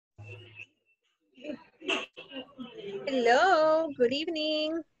Hello, good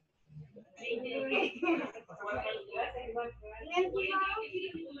evening.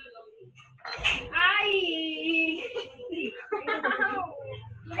 Ay.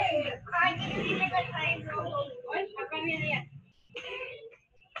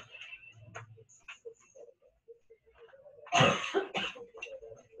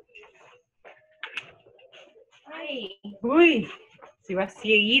 Uy, si va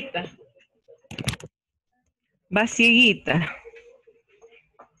cieguita. Va cieguita.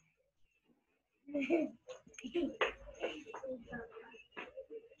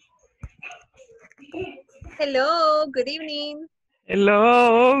 Hello, good evening.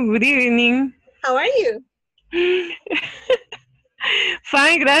 Hello, good evening. How are you?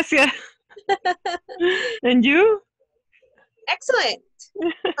 Fine, gracias. And you? Excellent.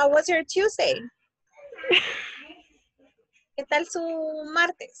 How was your Tuesday? ¿Qué tal su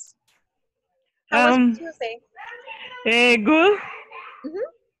martes? How was your Tuesday? Good.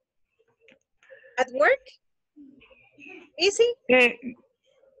 At work? Easy?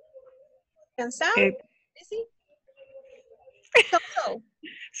 ¿Cansado? Busy?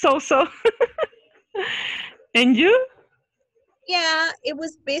 So. And you? Yeah, it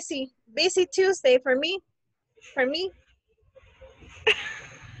was busy. Busy Tuesday for me. For me.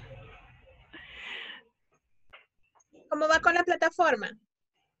 ¿Cómo va con la plataforma?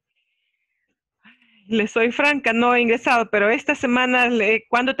 Le soy franca, no he ingresado, pero esta semana,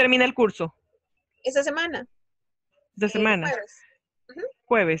 ¿cuándo termina el curso? ¿Esta semana? Esta semana. Jueves.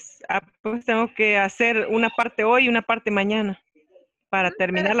 Jueves. Pues tengo que hacer una parte hoy y una parte mañana para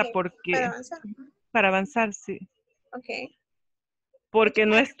terminarla porque... Para avanzar. Para avanzar, sí. Ok. Porque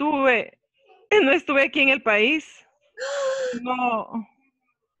no estuve aquí en el país. No.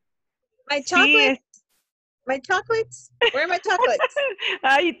 My chocolates. Sí. My chocolates. Where are my chocolates?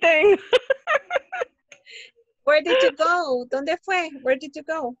 Ahí tengo. Where did you go? ¿Dónde fue? Where did you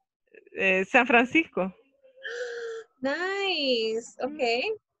go? San Francisco. Nice.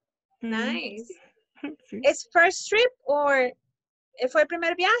 Okay. Nice. Sí. ¿Es first trip or fue el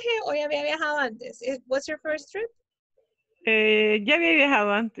primer viaje o ya había viajado antes? What's your first trip? Ya había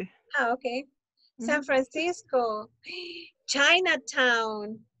viajado antes. Ah, okay. San Francisco.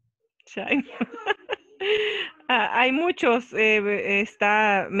 Chinatown. Hay muchos.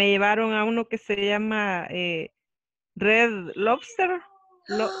 Me llevaron a uno que se llama Red Lobster.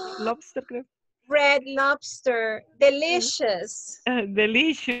 Lobster, creo. Red Lobster. Delicious.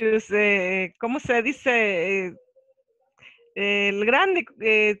 Delicious. ¿Cómo se dice? El grande,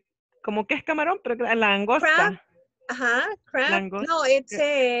 como que es camarón, pero langosta. Crab. Ajá, crab. Langosta. No, it's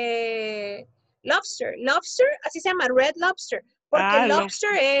lobster. Lobster, así se llama, red lobster. Porque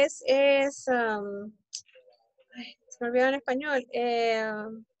lobster es se me olvidó en español.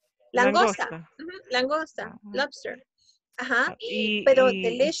 Langosta. Langosta, lobster. Ajá. Pero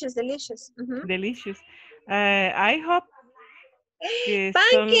delicious. Delicious. I hope que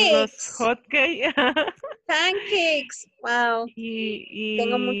pancakes. Son los hotcakes. Pancakes. Wow.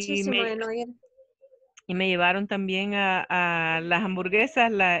 Tengo muchísimo de no ir. Y me llevaron también a las hamburguesas,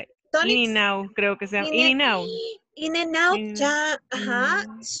 la In-N-Out, creo que se llama. In-N-Out. In-N-Out, ya, ajá,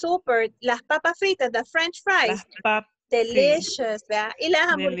 super. Las papas fritas, the French fries. Delicious, ¿verdad? Y las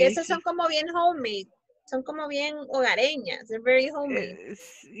hamburguesas son como bien homemade. Son como bien hogareñas. They're very homemade.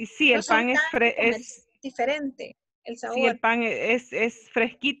 Sí, el pan es diferente. El sabor. Sí, el pan es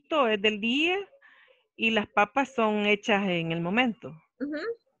fresquito, es del día. Y las papas son hechas en el momento.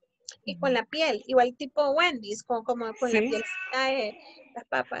 Y con la piel, igual tipo Wendy's, como con la piel de las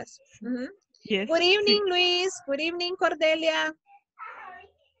papas. Yes, Good evening, Luis. Good evening, Cordelia.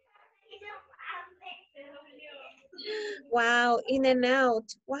 Wow,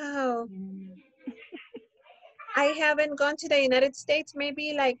 In-N-Out. Wow. I haven't gone to the United States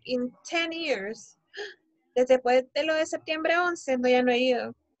maybe like in 10 years. Después de lo de septiembre 11, no, ya no he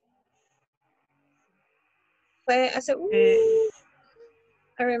ido. Fue hace...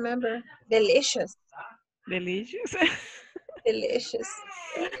 I remember. Delicious. Delicious. Delicious.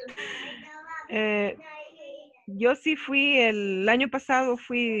 Yo sí fui, el año pasado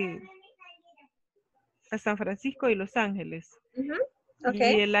fui a San Francisco y Los Ángeles.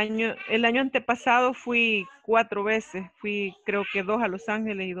 Okay. Y el año antepasado fui 4 veces. Fui creo que 2 a Los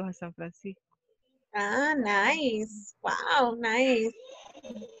Ángeles y 2 a San Francisco. Ah, nice. Wow, nice.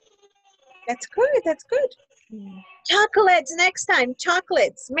 That's good, that's good. Chocolates next time,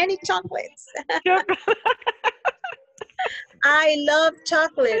 chocolates, many chocolates. I love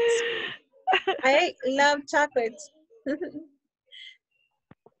chocolates. I love chocolates.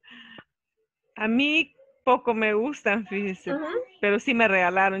 A mí poco me gustan, fíjese, pero sí me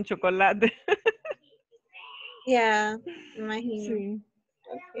regalaron chocolate. Yeah, imagino. Sí.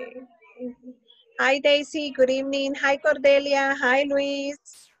 Okay. Hi, Daisy. Good evening. Hi, Cordelia. Hi, Luis.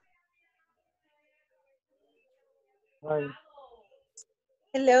 Hi.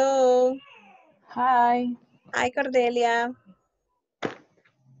 Hello. Hi. Hi, Cordelia.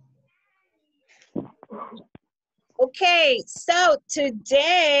 Okay, so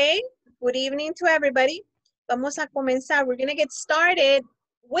today, good evening to everybody. Vamos a comenzar. We're going to get started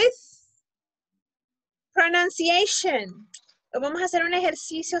with pronunciation. Vamos a hacer un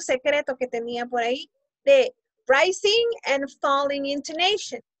ejercicio secreto que tenía por ahí de rising and falling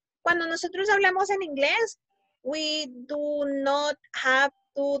intonation. Cuando nosotros hablamos en inglés, we do not have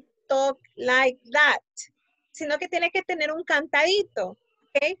to talk like that, sino que tiene que tener un cantadito,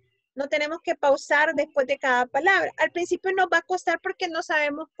 ¿ok? No tenemos que pausar después de cada palabra. Al principio nos va a costar porque no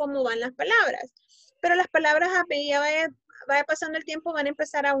sabemos cómo van las palabras, pero las palabras a medida vaya pasando el tiempo van a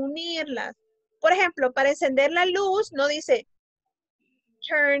empezar a unirlas. Por ejemplo, para encender la luz no dice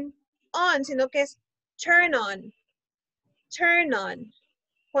turn on, sino que es turn on,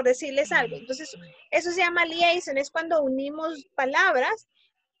 por decirles algo. Entonces, eso se llama liaison, es cuando unimos palabras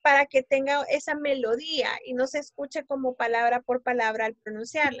para que tenga esa melodía y no se escuche como palabra por palabra al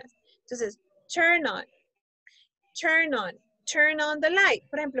pronunciarlas. Entonces, turn on, turn on, turn on the light.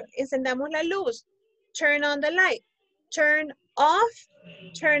 Por ejemplo, encendamos la luz, turn on the light, turn off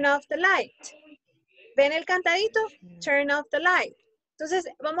the light. ¿Ven el cantadito? Turn off the light. Entonces,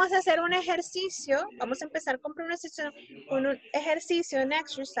 vamos a hacer un ejercicio. Vamos a empezar con pronunciación, con un ejercicio, un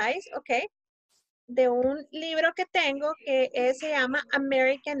exercise, ¿ok? De un libro que tengo que se llama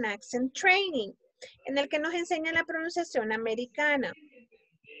American Accent Training, en el que nos enseña la pronunciación americana.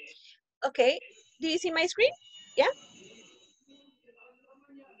 ¿Ok? Do you see my screen? ¿Ya?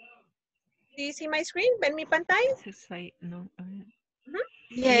 Do you see my screen? ¿Ven mi pantalla? No.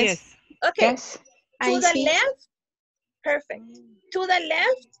 Yes. Okay. Yes. To the left. Perfect. To the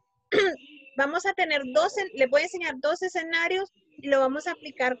left, vamos a tener les voy a enseñar dos escenarios y lo vamos a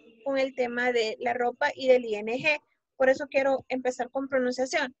aplicar con el tema de la ropa y del ING. Por eso quiero empezar con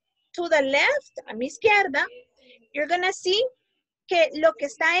pronunciación. To the left, a mi izquierda, you're gonna see que lo que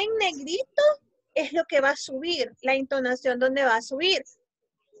está en negrito es lo que va a subir, la entonación donde va a subir.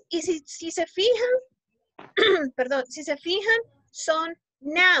 Y si se fijan, perdón, si se fijan, son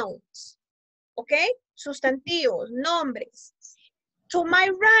nouns, ¿ok? Sustantivos, nombres. To my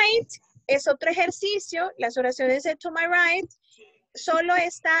right es otro ejercicio, las oraciones de to my right, solo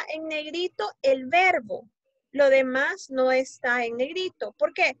está en negrito el verbo. Lo demás no está en negrito.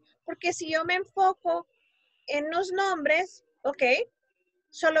 ¿Por qué? Porque si yo me enfoco en los nombres, ¿ok?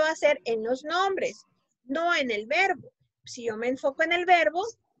 Solo va a ser en los nombres, no en el verbo. Si yo me enfoco en el verbo,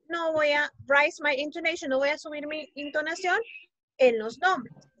 no voy a rise my intonation, no voy a subir mi entonación en los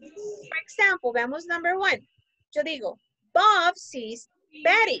nombres. For example, veamos number one. Yo digo, Bob sees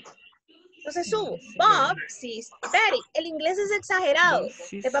Betty. Entonces subo, Bob sees Betty. El inglés es exagerado.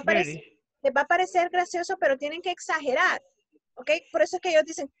 Les va a parecer gracioso, pero tienen que exagerar. ¿Ok? Por eso es que ellos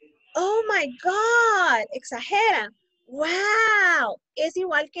dicen, oh my God, exageran. Wow. Es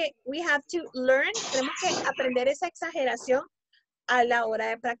igual que we have to learn, tenemos que aprender esa exageración a la hora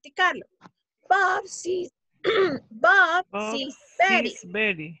de practicarlo. Bob sees, Bob sees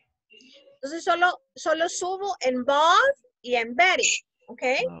Betty. Entonces solo subo en Bob y en Betty, ¿ok?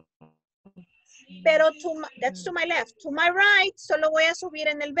 Pero that's to my left. To my right, solo voy a subir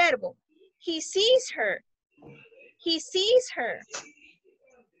en el verbo. He sees her. He sees her.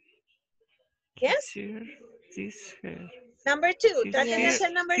 Yes? Sees her. Number two. Traten de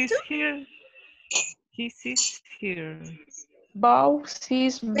hacer number two. Here. He sees here. Bob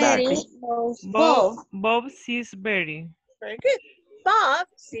sees Betty. Bob sees Betty. Very good. Bob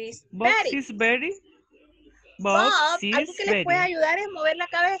sees Betty. Bob, algo que les puede ayudar es mover la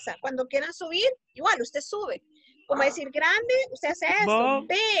cabeza. Cuando quieran subir, igual, usted sube. Como decir grande, usted hace esto.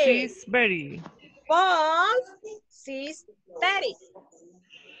 Bob sees Betty. Bob sees Betty.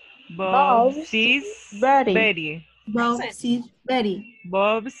 Bob sees Betty. Bob sees Betty.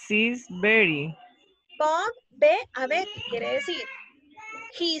 Bob sees Betty. Bob ve a Betty. Quiere decir,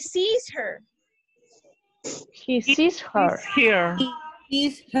 he sees her. He sees her. Here. He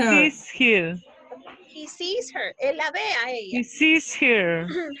sees her. He's here. He sees her. Él la ve a ella. He sees her.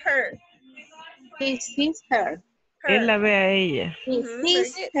 Her. He sees her. Él la ve a ella. He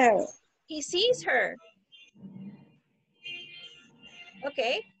sees her. He sees her. Ok.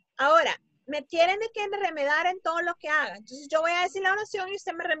 Ahora, me tienen que remedar en todo lo que haga. Entonces yo voy a decir la oración y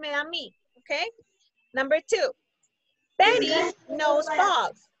usted me remeda a mí. Ok. Number two. Betty knows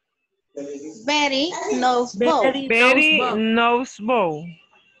Bob. Betty knows Bob. Betty knows Bob.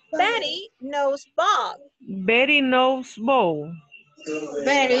 Betty knows Bob. Betty knows Bob.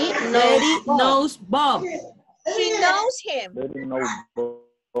 Betty knows Bob. She knows him. Very no bow.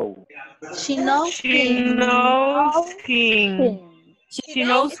 She knows She him. knows him. She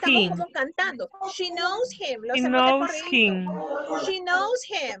knows Estamos him. como cantando. She knows him. Lo She hacemos de knows corridito. him. She knows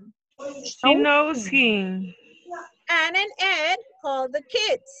him. She knows him. Anne and Ed call the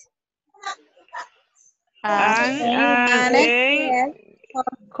kids. And Ed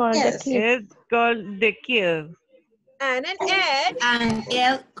call the kids. Ed called the kids. Anne and Ed. And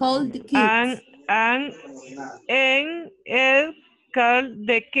Ed called the kids. And Ed called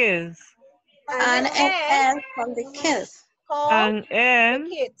the kids. Anne and Ed called the kids. call And Ed the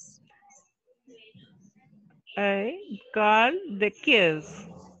kids. called the kids.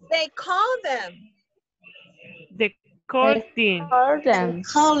 They call them. They called them. They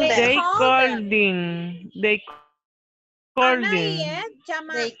call them. They called them. They called Ana y them. Ed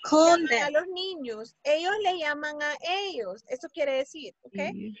llaman a los niños. Ellos le llaman a ellos. Eso quiere decir, ¿ok?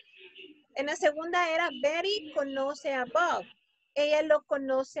 En la segunda era Betty conoce a Bob. Ella lo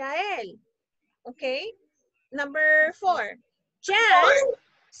conoce a él. ¿Ok? Number 4. Jan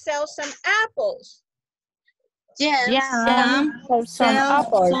sells some apples. Jan sells some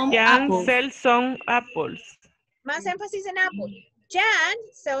apples. Jan sells some apples. Más énfasis en apples. Jan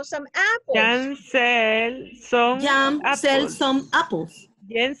sells some apples. Jan sells some apples.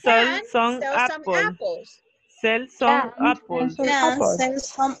 Jan sells some apples. Jan sells some apples. Jan sells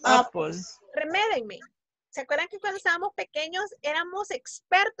some apples. Remédenme. ¿Se acuerdan que cuando estábamos pequeños éramos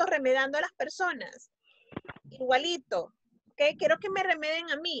expertos remedando a las personas? Igualito. ¿Ok? Quiero que me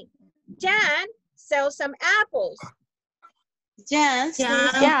remeden a mí. Jan sells some apples. Jan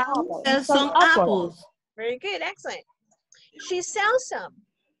sells some apples. Very good. Excellent. She sells some.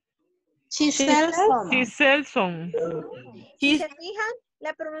 She sells some. She sells some. Si se fijan,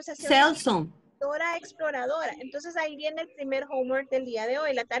 la pronunciación Sells some. exploradora. Entonces ahí viene el primer homework del día de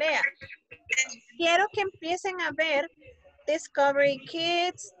hoy, la tarea. Quiero que empiecen a ver Discovery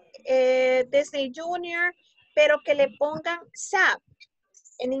Kids, Disney Junior, pero que le pongan SAP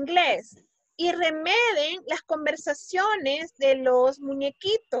en inglés y remeden las conversaciones de los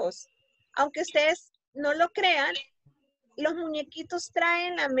muñequitos. Aunque ustedes no lo crean, los muñequitos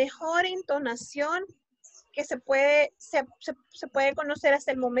traen la mejor entonación que se puede conocer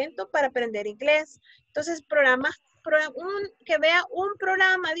hasta el momento para aprender inglés. Entonces, que vea un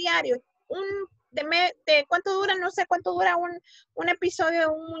programa diario, de cuánto dura, no sé cuánto dura un episodio de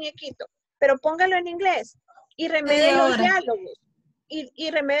un muñequito, pero póngalo en inglés y remede los diálogos.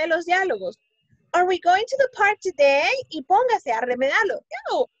 Y remede los diálogos. Are we going to the park today? Y póngase a remedarlo.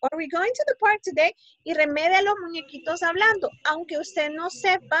 No. Are we going to the park today? Y remede a los muñequitos hablando, aunque usted no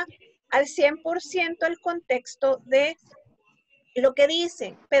sepa al 100% el contexto de lo que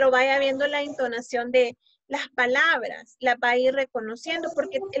dicen, pero vaya viendo la entonación de las palabras, las va a ir reconociendo,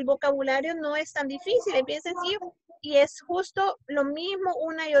 porque el vocabulario no es tan difícil, es bien sencillo, y es justo lo mismo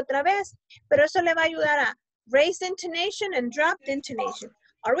una y otra vez, pero eso le va a ayudar a raise intonation and drop intonation.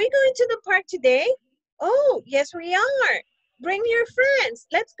 Are we going to the park today? Oh, yes we are. Bring your friends.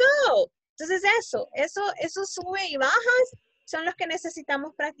 Let's go. Entonces eso sube y bajas son los que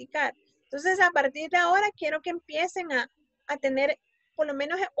necesitamos practicar. Entonces a partir de ahora quiero que empiecen a tener por lo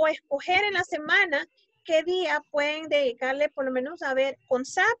menos o escoger en la semana qué día pueden dedicarle por lo menos a ver con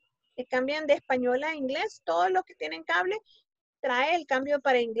SAP, que cambian de español a inglés. Todos los que tienen cable trae el cambio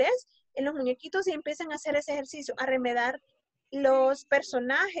para inglés en los muñequitos y empiezan a hacer ese ejercicio, a remedar los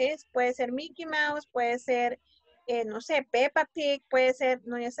personajes. Puede ser Mickey Mouse, puede ser, no sé, Peppa Pig, puede ser,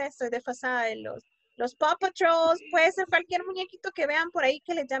 no, ya sé, estoy desfasada de los Paw Patrols, puede ser cualquier muñequito que vean por ahí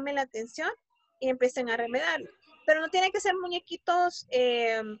que les llame la atención y empiecen a remedarlo. Pero no tiene que ser muñequitos,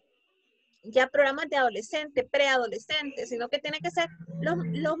 ya programas de adolescente, preadolescente, sino que tiene que ser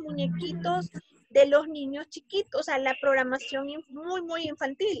los muñequitos de los niños chiquitos, o sea, la programación muy, muy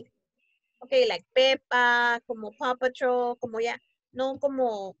infantil. Ok, like Peppa, como Paw Patrol, como ya, no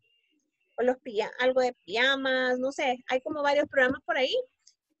como algo de pijamas, no sé, hay como varios programas por ahí.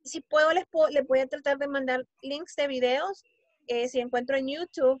 Si puedo, les voy a tratar de mandar links de videos, si encuentro en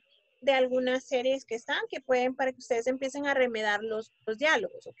YouTube, de algunas series que están, que pueden, para que ustedes empiecen a remedar los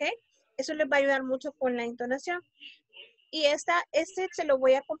diálogos, ¿ok? Eso les va a ayudar mucho con la entonación. Y este se lo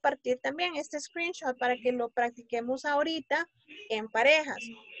voy a compartir también, este screenshot, para que lo practiquemos ahorita en parejas.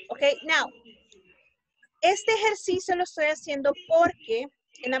 Ok, now, este ejercicio lo estoy haciendo porque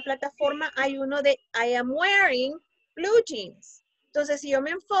en la plataforma hay uno de I am wearing blue jeans. Entonces, si yo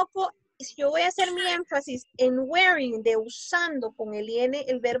me enfoco, si yo voy a hacer mi énfasis en wearing, de usando con el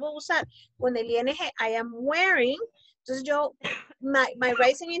verbo usar, con el ing, I am wearing, Entonces yo, my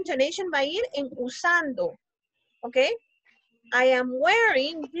rising intonation va a ir en usando, ¿ok? I am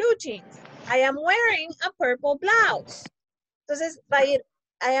wearing blue jeans. I am wearing a purple blouse. Entonces va a ir,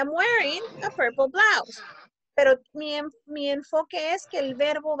 I am wearing a purple blouse. Pero mi enfoque es que el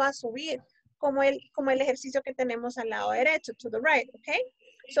verbo va a subir, como el ejercicio que tenemos al lado derecho, to the right, okay?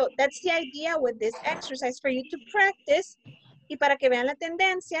 So that's the idea with this exercise for you to practice y para que vean la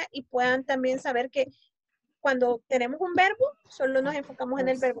tendencia y puedan también saber que cuando tenemos un verbo, solo nos enfocamos en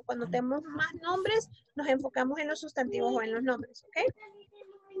el verbo. Cuando tenemos más nombres, nos enfocamos en los sustantivos o en los nombres, okay?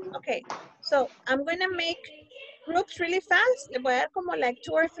 Okay, so I'm going to make groups really fast. Le voy a dar como like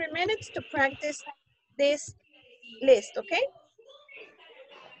 2 or 3 minutes to practice this list, okay?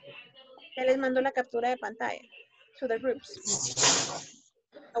 Ya les mando la captura de pantalla to the groups.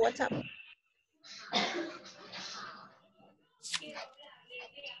 A WhatsApp.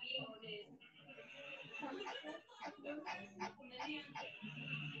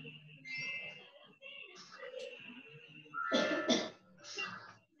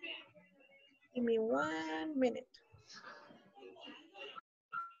 Give me 1 minute.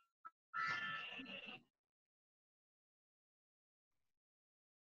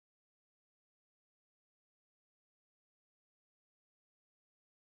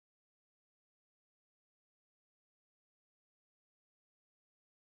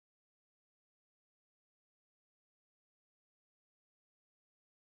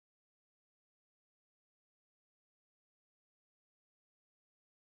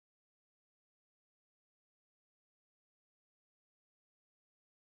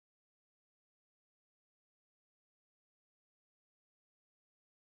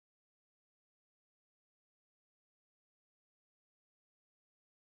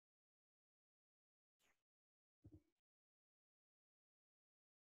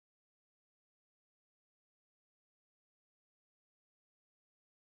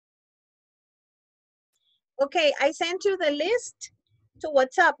 Okay, I sent you the list to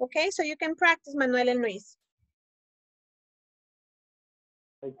WhatsApp, okay? So you can practice, Manuel and Luis.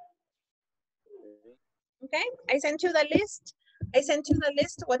 Okay, I sent you the list. I sent you the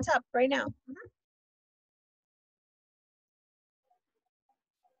list to WhatsApp right now.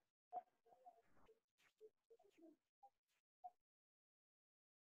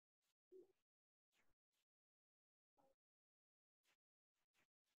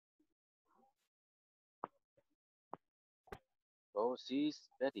 Bob sees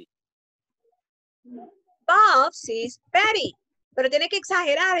Betty. Bob sees Betty. Pero tiene que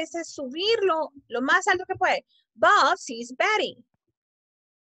exagerar, ese es subirlo lo más alto que puede. Bob sees Betty.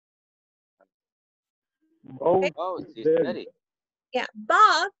 Okay. Bob sees Betty. Yeah,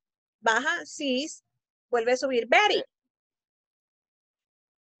 Bob baja, sees, vuelve a subir Betty.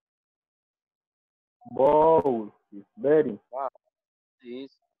 Bob sees Betty. Bob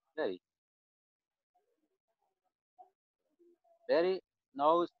sees Betty. Betty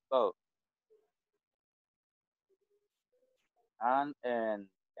knows Bob. And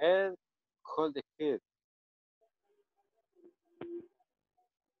Ed called the kid.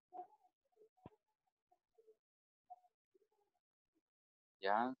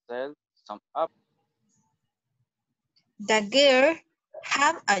 Jan sells some up. The girl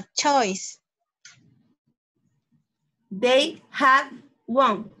have a choice. They have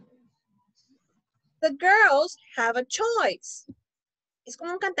one. The girls have a choice. Es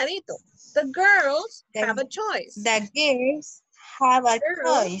como un cantadito. The girls have a choice. The girls have a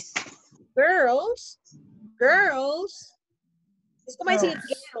choice. Girls. Es como decir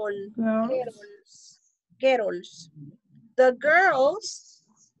girls. The girls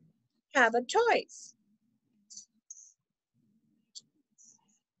have a choice.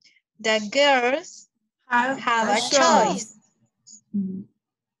 The girls have a choice.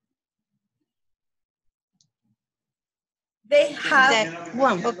 They have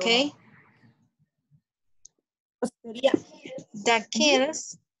one. Okay. The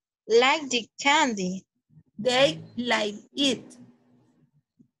kids like the candy. They like it.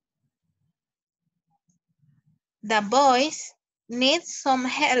 The boys need some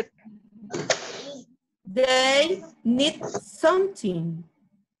help. They need something.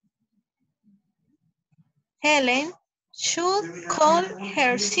 Helen should call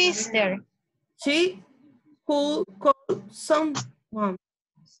her sister. She could call someone.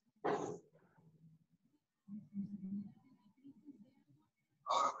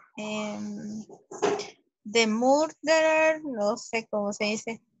 The murderer, no sé cómo se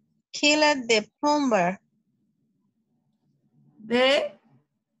dice, killed the plumber. The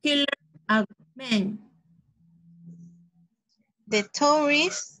killer a man. The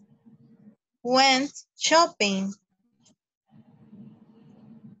tourists went shopping.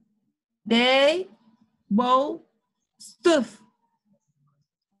 They bought stuff.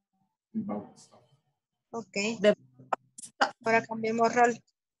 Ok. The- Ahora cambiemos rol.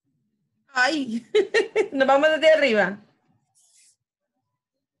 Ay, nos vamos desde arriba.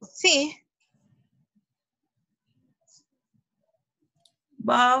 Sí.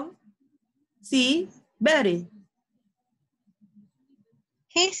 Bob, see, Betty.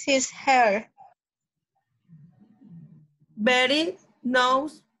 He sees her. Betty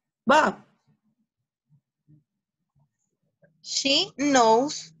knows Bob. She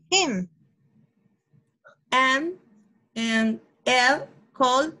knows him. And Elle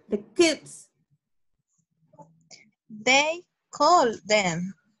called the kids. They call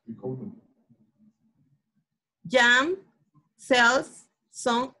them. Jam sells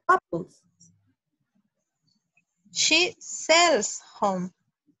some apples. She sells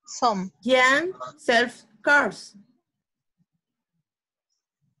some. Jan sells cars.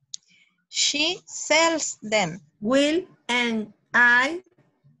 She sells them. Will and I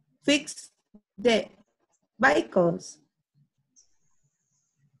fix the vehicles.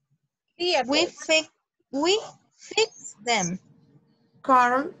 We fix them.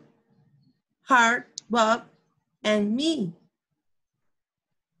 Carl, Hart, Bob, and me.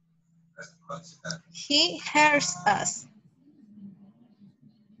 He hears us.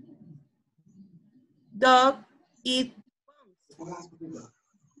 Dog eat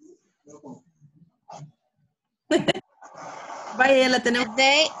Vaya, la tenemos.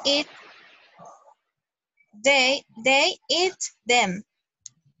 They eat them. They eat them.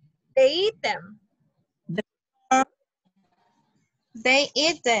 They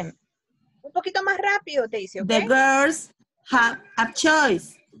eat them. Un poquito más rápido, Daisy, The ¿ok? girls have a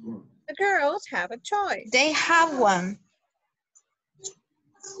choice. The girls have a choice. They have one.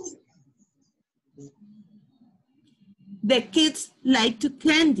 The kids like to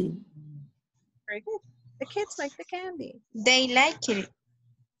candy. Very good. The kids like the candy. They like it.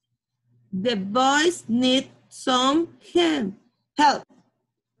 The boys need some help.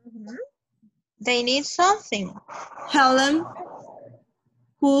 Mhm. They need something. Helen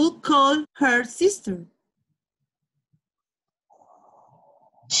could call her sister.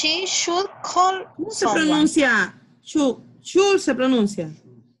 She should call ¿Cómo se someone. pronuncia? Should se pronuncia.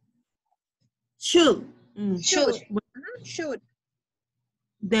 Should. Should. Mhm. Should.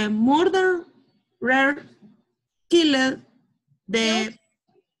 The murderer killed the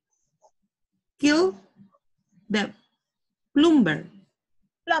plumber.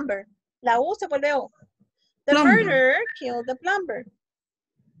 Plumber. La U se vuelve O. The Plumber. murderer killed the plumber.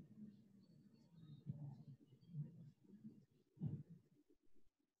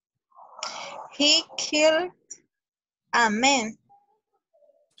 He killed a man.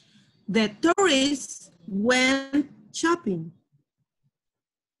 The tourists went shopping.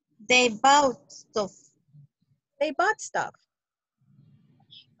 They bought stuff. They bought stuff.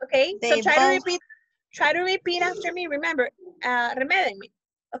 Okay, so They try bought- to repeat after me. Remember, remédenme.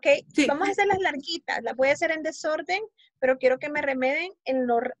 Ok, Sí. vamos a hacer las larguitas. Las voy a hacer en desorden, pero quiero que me remeden en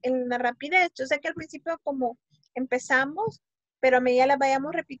la rapidez. Yo sé que al principio como empezamos, pero a medida las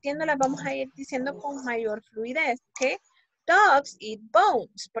vayamos repitiendo, las vamos a ir diciendo con mayor fluidez. Ok, dogs eat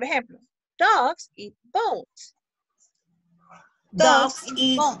bones, por ejemplo. Dogs eat bones. Dogs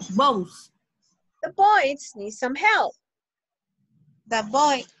eat bones. bones. The boys need some help. The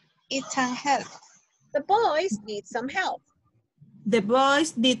boy eats and help. The boys need some help. The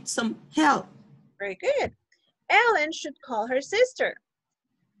boys need some help. Very good. Ellen should call her sister.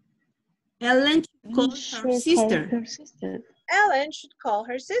 Ellen should call her sister. Ellen should call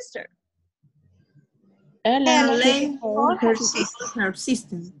her sister. Ellen call her should call her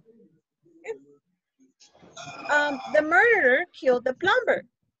sister. The murderer killed the plumber.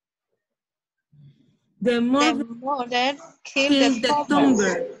 The The mother mother killed killed the the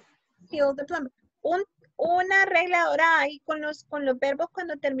plumber. Killed the plumber. Una regla ahora ahí con los verbos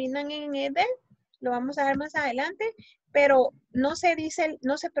cuando terminan en ed, lo vamos a ver más adelante, pero no se dice,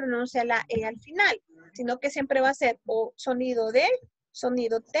 no se pronuncia la e al final, sino que siempre va a ser o sonido de,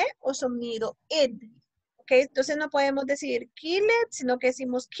 sonido t o sonido id. ¿Ok? Entonces no podemos decir killed, sino que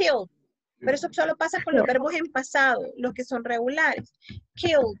decimos killed. Pero eso solo pasa con los verbos en pasado, los que son regulares.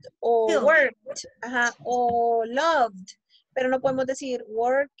 Killed o worked, ajá, o loved. Pero no podemos decir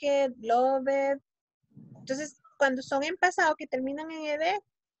worked, loved. Entonces, cuando son en pasado que terminan en ed,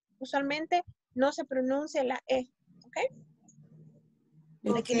 usualmente no se pronuncia la e. ¿Ok?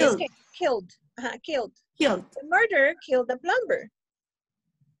 Aquí dice killed. Ajá, killed. Killed. The murderer killed the plumber.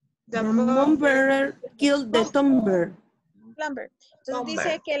 The murderer killed the plumber. Entonces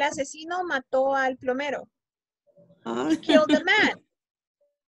dice que el asesino mató al plomero. Ay. Killed the man.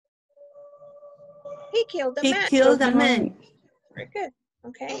 He killed a He man. killed a man. Very good.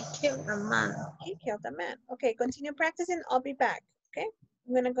 Okay. He killed a man. He killed a man. Okay, continue practicing. I'll be back. Okay.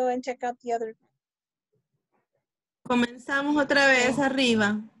 I'm going to go and check out the other. Comenzamos otra vez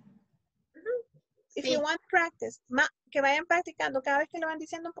arriba. If you want practice, que vayan practicando cada vez que lo van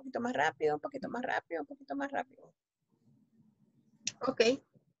diciendo un poquito más rápido, un poquito más rápido, un poquito más rápido. Ok.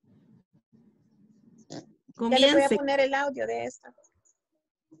 Ya les voy a Comience. poner el audio de esta.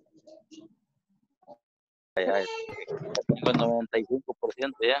 Ya tengo el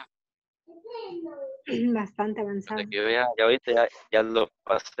 95% ya. Bastante avanzado. Así que yo ya ahorita ya lo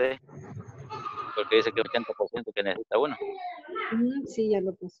pasé. Porque dice que 80% que necesita uno. Sí, ya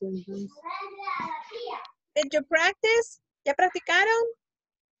lo pasó entonces. Did you practice? ¿Ya practicaron?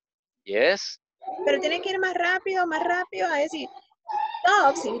 Yes. Pero tienen que ir más rápido a decir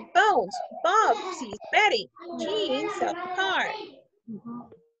Dog sees bones, Bob sees Betty, Jean sells a car.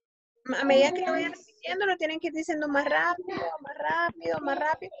 A medida que lo vayan repitiendo, lo tienen que ir diciendo más rápido, más rápido, más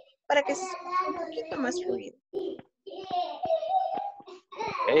rápido, para que sea un poquito más fluido.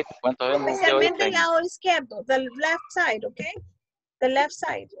 Okay. ¿Cuántos vemos Especialmente el lado izquierdo, the left side, ¿ok? The left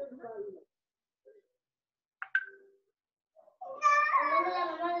side.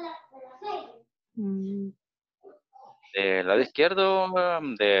 Del lado izquierdo,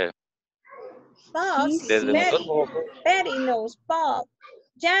 de Bob sees Betty. Betty knows Bob.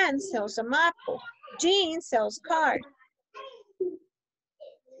 Jan sells a apple. Jean sells card.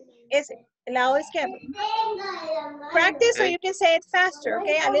 Ese, el lado izquierdo. Practice so you can say it faster,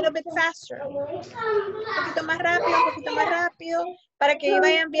 okay? A little bit faster. Un poquito más rápido, para que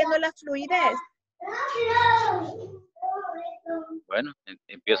vayan viendo la fluidez. Bueno,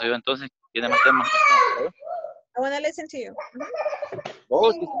 empiezo yo entonces. ¿Tiene más temas? I want to listen to you.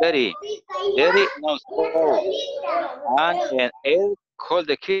 Both is Betty. Betty knows Paul. And Ed called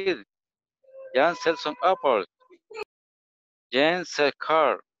the kid. Jan sells some apples. Jen sells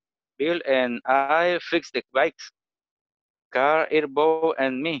car. Bill and I fix the bikes. Car eat Bo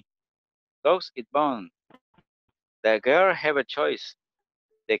and me. Dogs eat bone. The girl have a choice.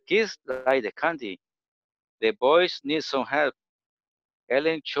 The kids like the candy. The boys need some help.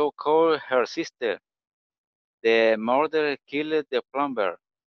 Ellen Cho called her sister. The murderer killed the plumber.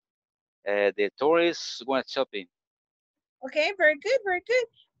 The tourists went shopping. Okay, very good, very good.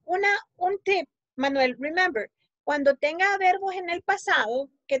 Un tip, Manuel, remember, cuando tenga verbos en el pasado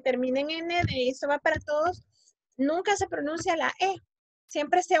que terminen en ed, eso va para todos, nunca se pronuncia la e.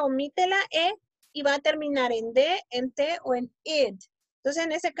 Siempre se omite la e y va a terminar en d, en t o en id. Entonces,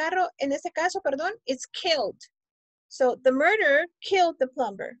 en ese caso, perdón, it's killed. So, the murderer killed the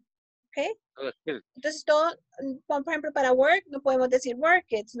plumber. Okay? Entonces, todo, por ejemplo, para work, no podemos decir work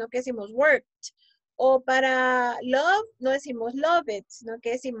it, sino que decimos worked. O para love, no decimos love it, sino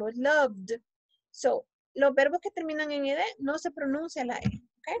que decimos loved. So, los verbos que terminan en ed no se pronuncia la e.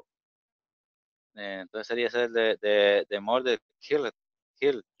 Okay? Entonces sería ser de murder, killed.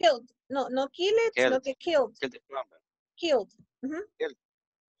 Killed. No kill it, sino que killed. Killed the plumber. Killed.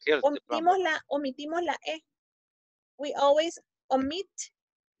 Killed the plumber. Omitimos la e. We always omit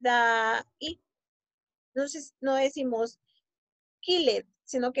the e. Entonces no decimos killed,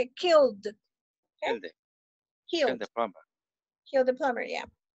 sino que killed. Okay? Killed the plumber. Killed the plumber, yeah.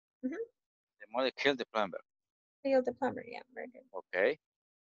 The mother killed the plumber. Killed the plumber, yeah, very good. Okay.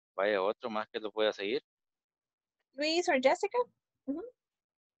 Vaya otro más que lo pueda seguir. Luis or Jessica?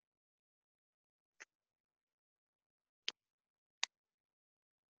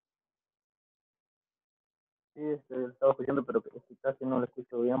 Sí, estaba escuchando, pero casi no lo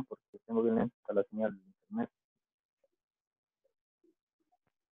escucho bien porque tengo bien lenta la señal de internet.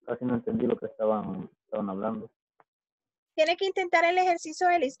 Casi no entendí lo que estaban hablando. Tiene que intentar el ejercicio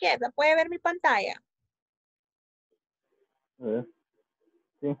de la izquierda. ¿Puede ver mi pantalla?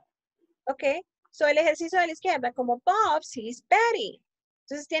 Sí. Ok. So, el ejercicio de la izquierda, como Bob sees Betty.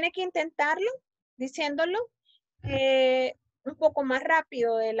 Entonces, tiene que intentarlo, diciéndolo un poco más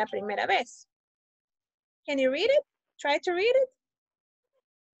rápido de la primera vez. Can you read it? Try to read it.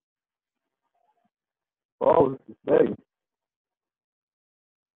 Bob sees Betty.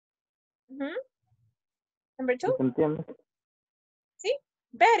 Number 2. ¿Se entiende? Sí.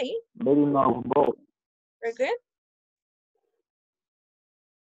 Betty. Betty knows Bob. Very good.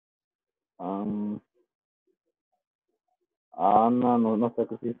 Ana, no sé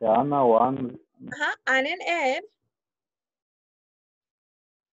qué se dice, Ana o Ann. Ann and Ed.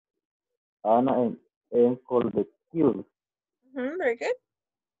 Ana and called the kill. Very good.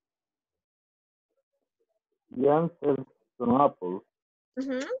 Jan sells some apples.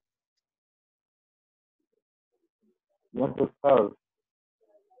 Jan sells cars.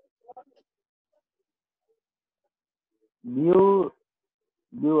 Do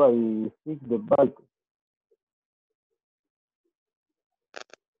I fix the bike?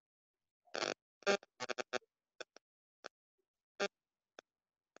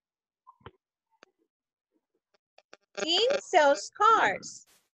 Dean sells cars.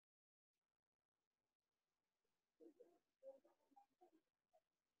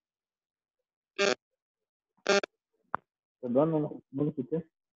 Perdón, no lo escuché.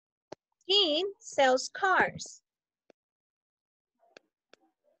 Dean sells cars.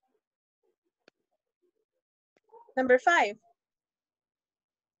 Number 5.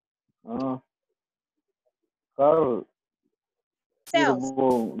 Carl Sells.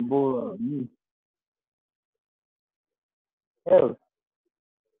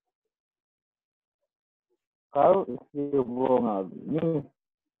 Carl me.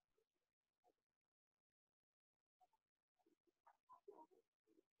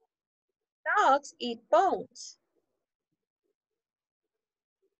 Dogs eat bones.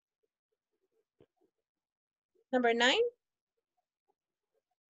 Number 9.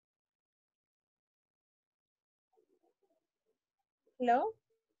 Hello?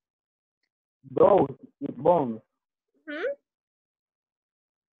 Dogs eat bones. Hmm?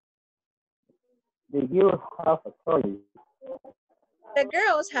 The girls have a choice. The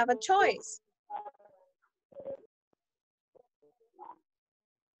girls have a choice.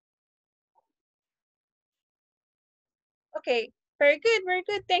 Okay, very good, very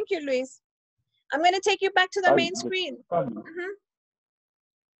good. Thank you, Luis. I'm going to take you back to the main screen. I'm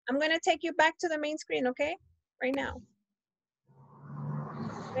going to take you back to the main screen, okay? Right now.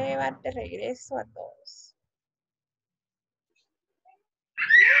 Voy a llevar de regreso a todos.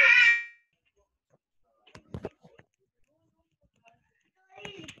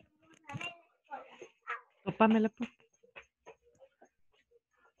 Tópamela, pues.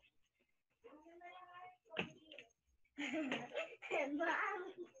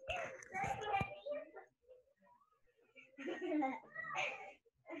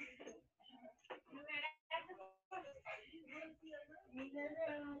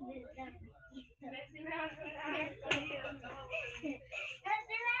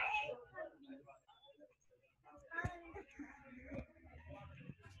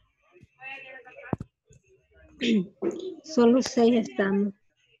 Solo 6 estamos.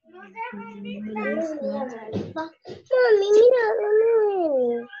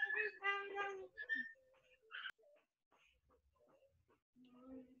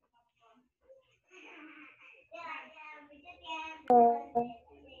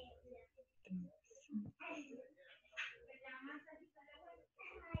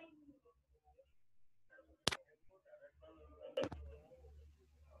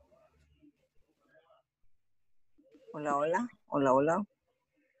 Hola, hola, hola, hola.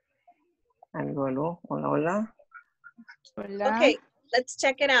 Aló, aló, hola, hola. Hola. Okay, let's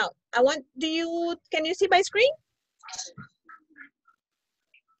check it out. Can you see my screen?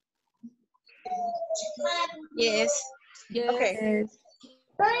 Yes. Okay.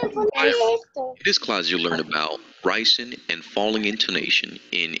 In this class, you'll learn about rising and falling intonation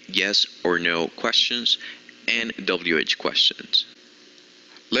in yes or no questions and WH questions.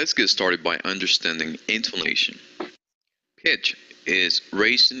 Let's get started by understanding intonation. Pitch is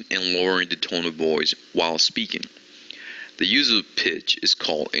raising and lowering the tone of voice while speaking. The use of pitch is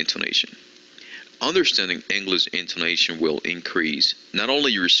called intonation. Understanding English intonation will increase not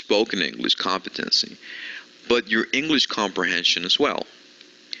only your spoken English competency, but your English comprehension as well.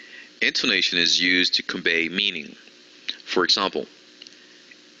 Intonation is used to convey meaning. For example,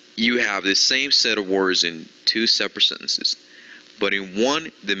 you have the same set of words in 2 separate sentences, but in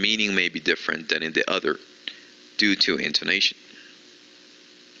one the meaning may be different than in the other due to intonation.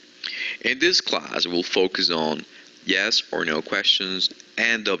 In this class, we'll focus on yes or no questions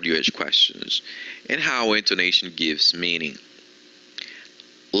and WH questions and how intonation gives meaning.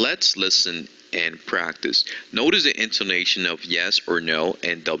 Let's listen and practice. Notice the intonation of yes or no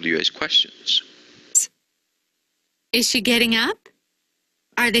and WH questions. Is she getting up?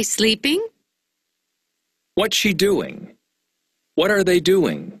 Are they sleeping? What's she doing? What are they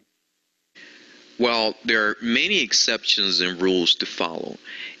doing? Well, there are many exceptions and rules to follow.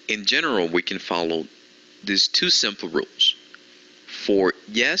 In general, we can follow these 2 simple rules. For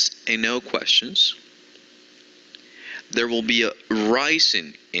yes and no questions, there will be a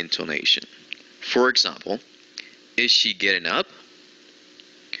rising intonation. For example, is she getting up?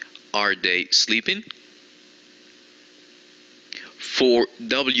 Are they sleeping? For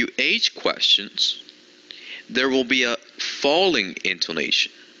WH questions, there will be a falling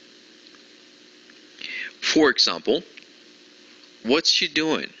intonation. For example, what's she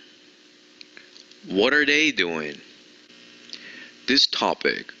doing? What are they doing? this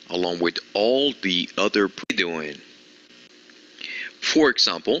topic along with all the other doing. For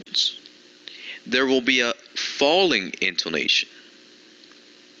example, there will be a falling intonation.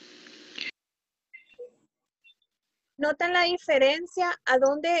 Notan la diferencia a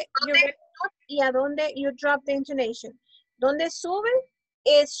donde you get up y a donde you drop the intonation. Donde sube,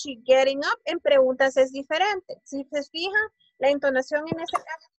 is she getting up? En preguntas es diferente. Si se fijan, la entonación en ese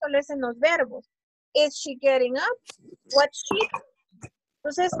caso solo es en los verbos. Is she getting up? What's she?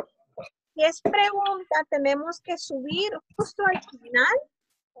 Entonces, si es pregunta, tenemos que subir justo al final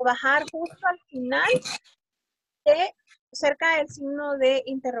o bajar justo al final cerca del signo de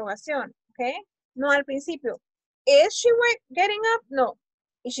interrogación, ¿ok? No al principio. Is she getting up? No.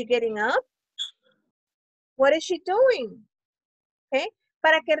 Is she getting up? What is she doing? ¿Ok?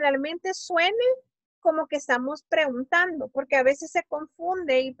 Para que realmente suene como que estamos preguntando, porque a veces se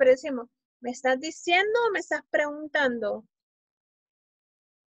confunde y decimos, ¿me estás diciendo o me estás preguntando?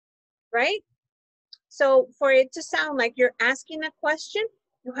 Right? So for it to sound like you're asking a question,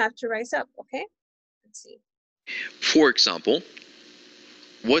 you have to rise up, okay? Let's see. For example,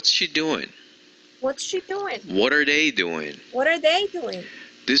 what's she doing? What's she doing? What are they doing? What are they doing?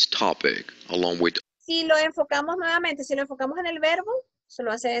 This topic, along with... Si lo enfocamos nuevamente, si lo enfocamos en el verbo, se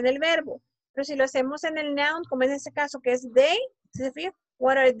lo hace en el verbo. Pero si lo hacemos en el noun, como en este caso que es they, ¿se fijan?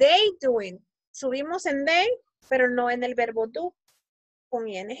 What are they doing? Subimos en they, pero no en el verbo do, con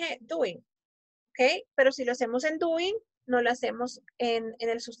ing, doing. ¿Ok? Pero si lo hacemos en doing, no lo hacemos en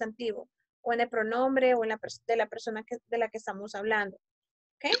el sustantivo, o en el pronombre, o en de la persona de la que estamos hablando.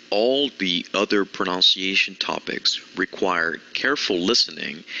 Okay? All the other pronunciation topics require careful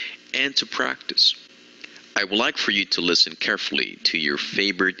listening and to practice. I would like for you to listen carefully to your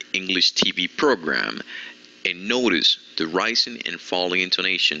favorite English TV program and notice the rising and falling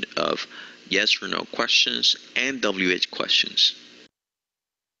intonation of yes or no questions and WH questions.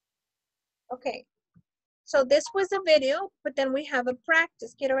 Okay. So this was the video, but then we have a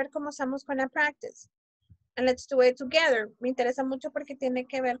practice. Quiero ver cómo estamos con la practice. And let's do it together. Me interesa mucho porque tiene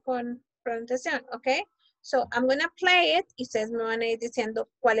que ver con pronunciación, okay? So I'm going to play it y ustedes me van a ir diciendo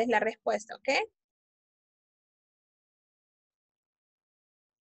cuál es la respuesta, okay?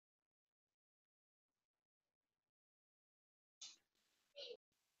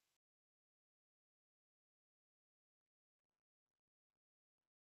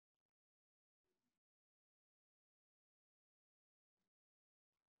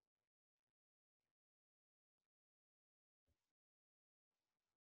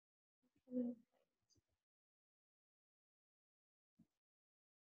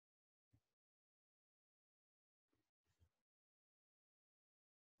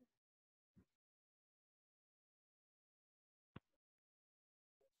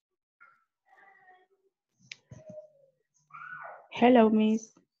 Hello,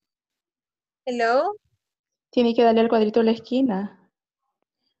 Miss. Hello. Tiene que darle al cuadrito a la esquina.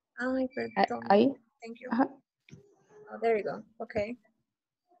 Ay, perdón. Ahí. Thank you. Ajá. Oh, there you go. Okay.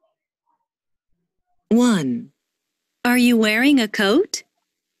 1. Are you wearing a coat?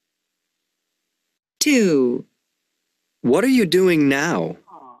 2. What are you doing now?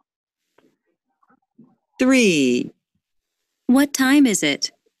 3. What time is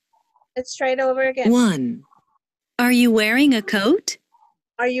it? Let's try it over again. 1. Are you wearing a coat?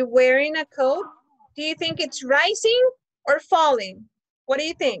 Are you wearing a coat? Do you think it's rising or falling? What do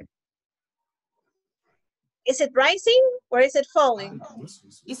you think? Is it rising or is it falling?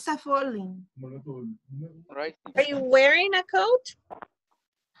 It's a falling. Right. Are you wearing a coat?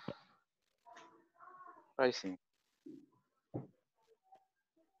 Rising.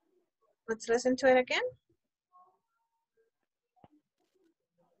 Let's listen to it again.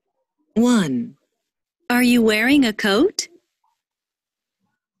 1. Are you wearing a coat?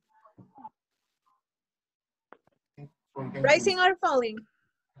 Rising or falling?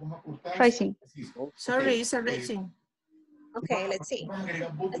 Rising. Sorry, it's a rising. Okay, let's see.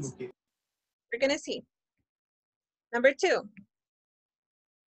 We're gonna see. Number 2.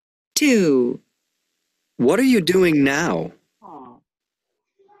 2. What are you doing now?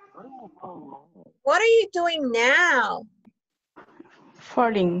 What are you doing now?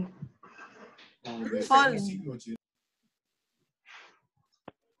 Falling. Falling.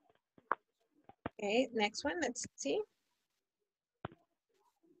 Okay, next one, let's see.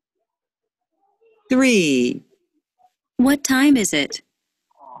 3. What time is it?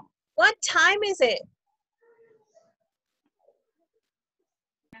 What time is it?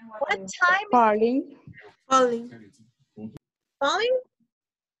 What time is Falling. Falling. falling?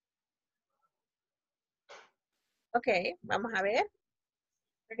 Okay, vamos a ver.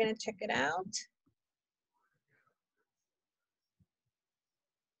 We're gonna check it out.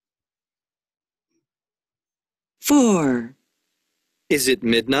 4. Is it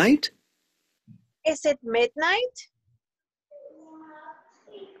midnight? Is it midnight?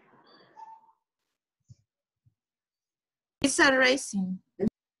 It's a rising.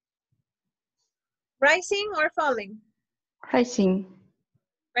 Rising or falling? Rising.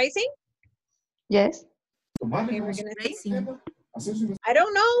 Rising? Yes. Okay, we're gonna Rising. I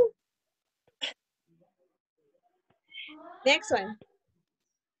don't know. Next one.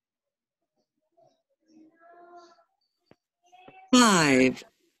 5.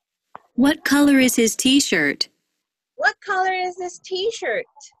 What color is his t-shirt? What color is this t-shirt?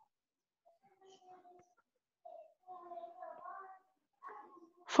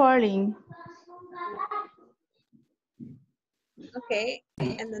 Falling. Okay,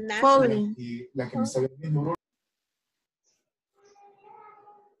 and the next Falling. one.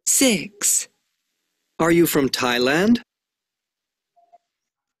 6. Are you from Thailand?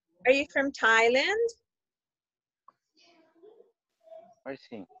 Are you from Thailand?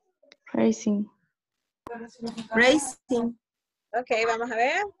 Rising. Rising. Rising. Ok, vamos a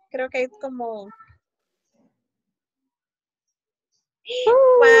ver. Creo que hay como...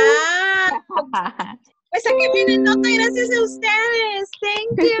 ¡Wow! Pues aquí viene nota gracias a ustedes.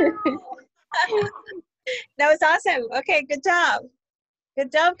 Thank you. That was awesome. Okay, good job.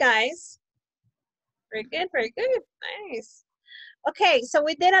 Good job, guys. Very good, very good. Nice. Okay, so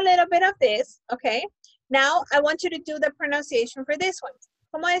we did a little bit of this. Okay, now I want you to do the pronunciation for this one.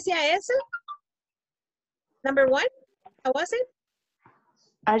 ¿Cómo decía eso? Number 1, how was it?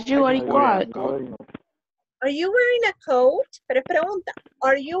 Are you wearing a coat? Are you wearing a coat? Pero pregunta,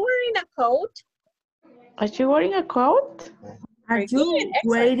 are you wearing a coat? Are you wearing a coat? Are Very you good, excellent.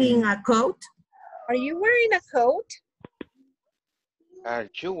 wearing a coat? Are you wearing a coat? Are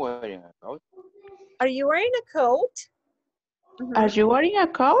you wearing a coat? Are you wearing a coat? Are you wearing a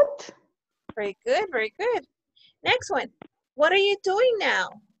coat? Very good, very good. Next one. What are you doing now?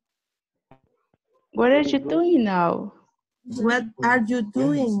 What are you doing now? What are you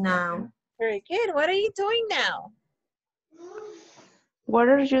doing now? Very good. What are you doing now? What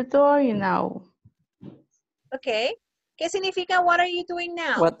are you doing now? Okay. ¿Qué significa what are you doing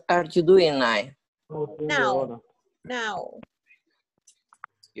now? What are you doing now? Now. Now.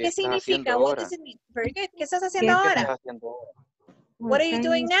 ¿Qué ¿Qué estás significa? haciendo What ahora? does it mean? Very good. ¿Qué estás haciendo ¿Qué ahora? estás haciendo ahora? What are you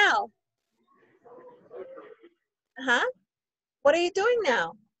doing now? Uh-huh. What are you doing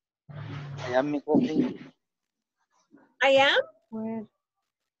now? I am in class English. I am?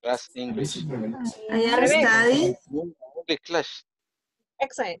 Class English. I am studying. English class.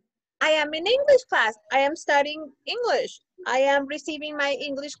 Excellent. I am in English class. I am studying English. I am receiving my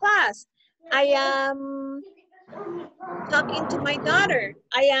English class. I am talking to my daughter.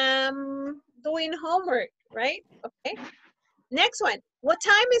 I am doing homework, right? Okay. Next one. What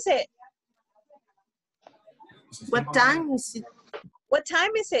time is it? What time is it? What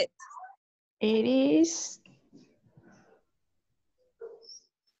time is it? It is.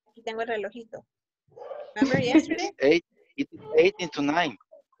 Aquí tengo el relojito. Remember yesterday? It is 18 to 9.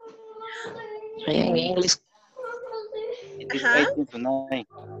 I am English. It is Uh-huh. 18 to 9.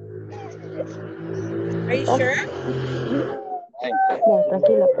 Are you sure? 9. 18 to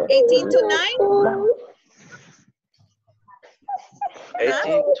 9? 18 to 9.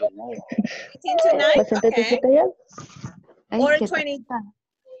 18 to 9? Okay. Or 20,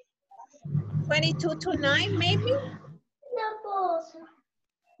 22 to 9 maybe?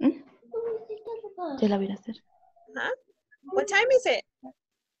 Huh? What time is it?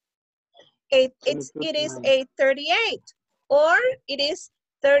 It is 8:38, or it is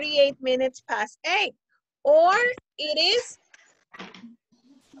 38 minutes past 8, or it is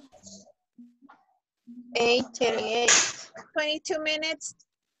 8:38. 22 minutes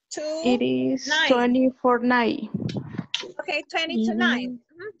to It is 9. 24:09. Okay, 20 to 9.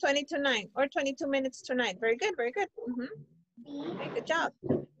 20 to 9, or 22 minutes to 9. Very good, very good. Okay, good job.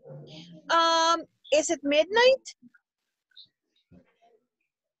 Is it midnight?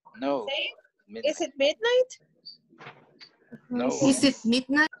 No. Is it midnight? No. Is it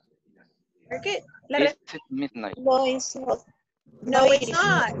midnight? Very good. Is it midnight? No, it's not. No, it's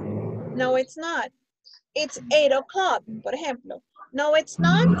not. No, it's not. It's 8 o'clock, por ejemplo. No, it's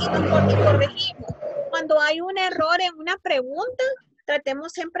not. Y corregimos. Cuando hay un error en una pregunta,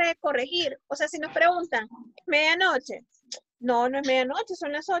 tratemos siempre de corregir. O sea, si nos preguntan, ¿es medianoche? No, no es medianoche,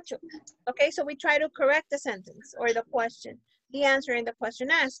 son las 8. Okay, so we try to correct the sentence or the question. The answer in the question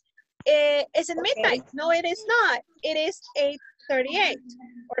asked. Is it midnight? No, it is not. It is 8:38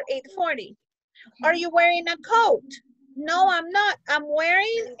 or 8:40. Are you wearing a coat? No, I'm not. I'm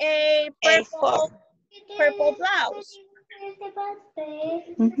wearing a purple blouse.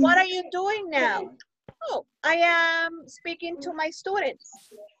 What are you doing now? Oh, I am speaking to my students.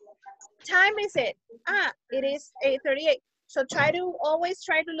 Time is it? It is 8:38. So always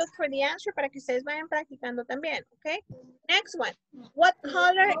try to look for the answer para que ustedes vayan practicando también, okay? Next one. What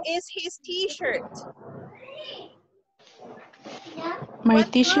color is his t-shirt? My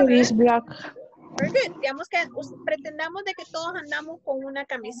t-shirt is black. Very good. Digamos que pretendamos de que todos andamos con una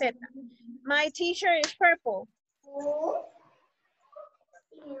camiseta. My t-shirt is purple.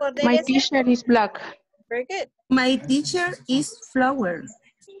 My t-shirt is black. Very good. My teacher is flower.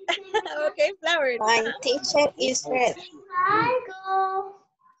 Okay, flower. My t-shirt is red. My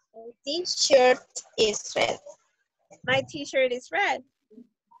t-shirt is red. My t-shirt is red.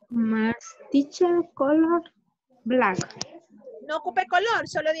 My teacher color black. No ocupe color,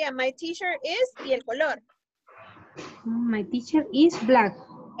 solo diga my t-shirt is y el color. My teacher is black.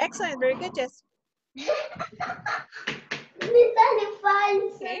 Excellent, very good, Jess. Okay.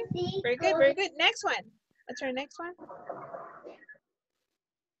 Very good, very good. Next one. What's our next one?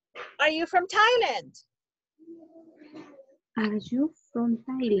 Are you from Thailand? Are you from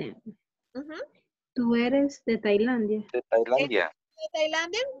Thailand? Uh-huh. Tú eres de Tailandia. De Tailandia. ¿De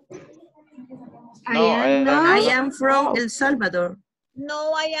Tailandia? I am from El Salvador.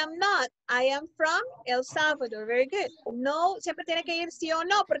 No, I am not. I am from El Salvador. Very good. No, siempre tiene que ir sí o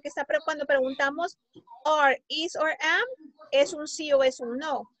no, porque cuando preguntamos are, is, or am, es un sí o es un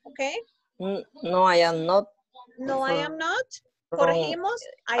no, ¿ok? No, I am not. No, I am not. Corregimos.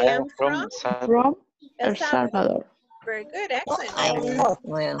 I am from El Salvador. Very good, excellent. I'm not.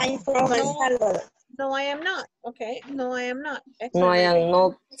 I'm from El Salvador. No, I am not. Okay. No, I am not. Excellent. No, I am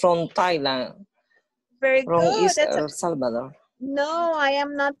not from Thailand. Very From good. East El Salvador. No, I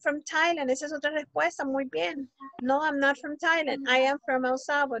am not from Thailand. Esa es otra respuesta. Muy bien. No, I'm not from Thailand. I am from El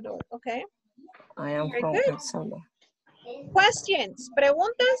Salvador. Okay. I am Very from good. El Salvador. Questions?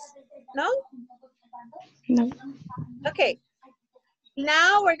 ¿Preguntas? No? No. Okay.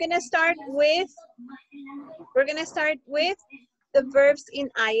 Now we're gonna start with the verbs in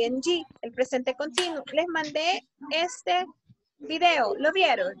ing, el presente continuo. Les mandé este video. ¿Lo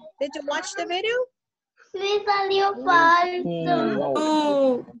vieron? Did you watch the video? Me salió falso.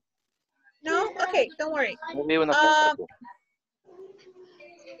 No? Okay, don't worry.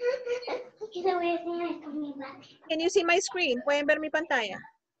 Can you see my screen? ¿Pueden ver mi pantalla?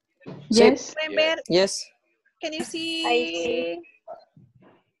 Yes. ¿Pueden ver? Yes. Can you see?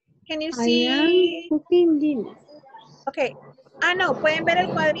 Can you I see? am cooking dinner. Okay. No, pueden ver el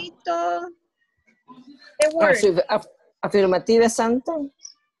cuadrito de Word. Afirmativa Santa.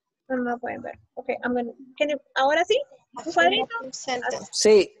 No pueden ver. Okay, ¿ahora sí? ¿Un cuadrito?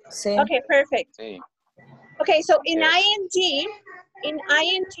 Sí, sí. Okay, perfect. Sí. Okay, so in ing,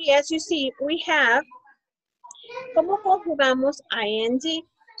 as you see, we have, ¿cómo conjugamos ing?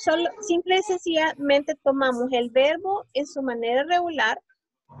 Simple y sencillamente tomamos el verbo en su manera regular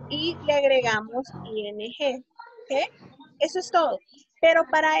y le agregamos ing. ¿Okay? Eso es todo. Pero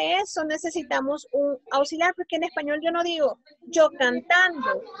para eso necesitamos un auxiliar, porque en español yo no digo yo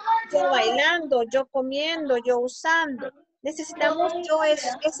cantando, yo bailando, yo comiendo, yo usando. Necesitamos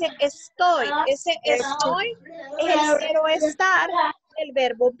ese estoy. Ese estoy es el cero estar del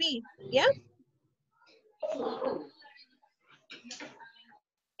verbo be. ¿Ya?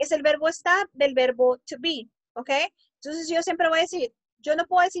 Es el verbo estar del verbo to be. ¿Ok? Entonces yo siempre voy a decir, yo no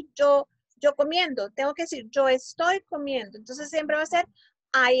puedo decir yo comiendo, tengo que decir yo estoy comiendo. Entonces siempre va a ser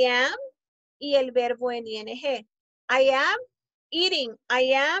I am y el verbo en ing. I am eating,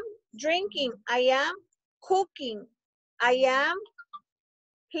 I am drinking, I am cooking, I am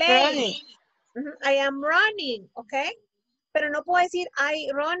playing, I am running, ¿ok? Pero no puedo decir I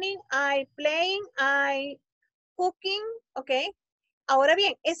running, I playing, I cooking, ¿ok? Ahora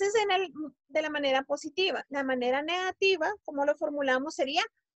bien, ese es de la manera positiva. La manera negativa, como lo formulamos, sería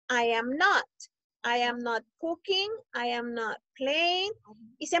I am not. I am not cooking. I am not playing.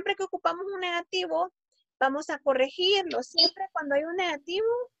 Y siempre que ocupamos un negativo, vamos a corregirlo. Siempre cuando hay un negativo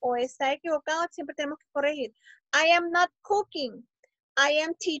o está equivocado, siempre tenemos que corregir. I am not cooking. I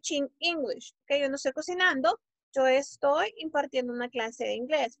am teaching English. Okay, yo no estoy cocinando. Yo estoy impartiendo una clase de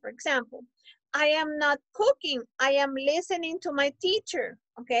inglés, por ejemplo. I am not cooking. I am listening to my teacher.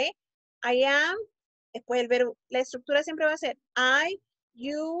 Okay. I am, después el verbo, la estructura siempre va a ser I,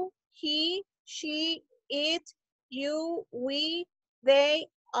 you, he, she, it, you, we, they,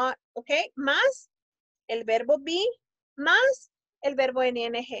 are, ¿ok? Más el verbo be, más el verbo en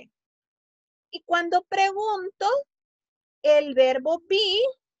ing. Y cuando pregunto, el verbo be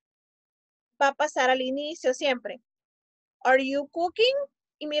va a pasar al inicio siempre. Are you cooking?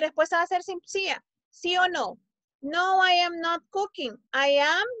 Y mi respuesta va a ser sencilla, sí o no. No, I am not cooking. I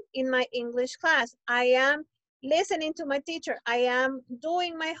am in my English class. I am listening to my teacher. I am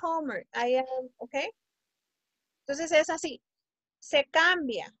doing my homework. I am, okay? Entonces es así. Se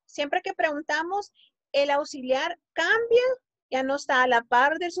cambia. Siempre que preguntamos, el auxiliar cambia. Ya no está a la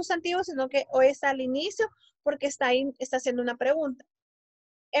par del sustantivo, sino que hoy está al inicio porque está haciendo una pregunta.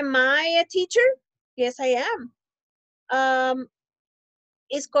 Am I a teacher? Yes, I am.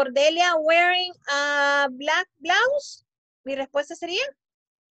 Is Cordelia wearing a black blouse? Mi respuesta sería,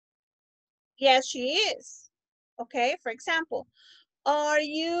 yes, she is. Okay, for example, are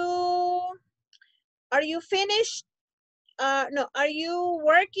you finished? No, are you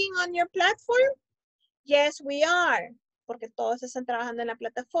working on your platform? Yes, we are. Porque todos están trabajando en la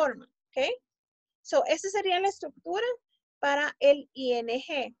plataforma. Okay. So, esa sería la estructura para el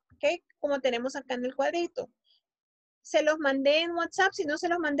ING. Okay. Como tenemos acá en el cuadrito. Se los mandé en WhatsApp. Si no se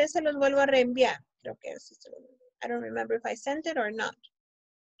los mandé, se los vuelvo a reenviar. Creo que sí se los mandé. I don't remember if I sent it or not.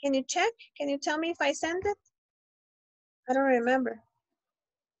 Can you check? Can you tell me if I sent it? I don't remember.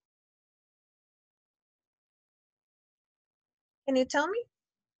 Can you tell me?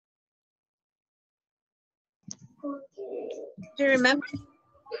 Do you remember?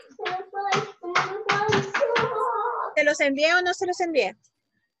 ¿Se los envié o no se los envié?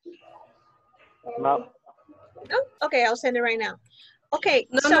 No. No? Okay, I'll send it right now. Okay,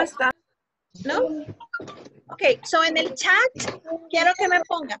 No, so, no está. ¿no? Okay, so en el chat, quiero que me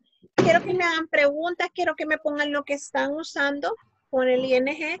pongan, quiero que me hagan preguntas, quiero que me pongan lo que están usando con el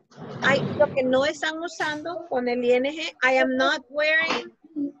ING, lo que no están usando con el ING, I am not wearing,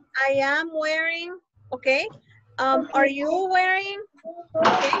 I am wearing, okay, are you wearing,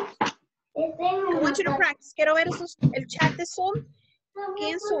 okay, I want you to practice, quiero ver el chat de Zoom,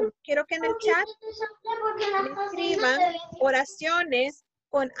 aquí en Zoom, quiero que en el chat me escriban oraciones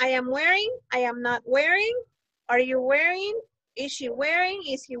con I am wearing, I am not wearing, are you wearing, is she wearing,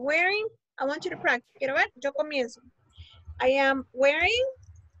 is he wearing, I want you to practice, quiero ver, yo comienzo. I am wearing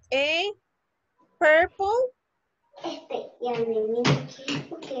a purple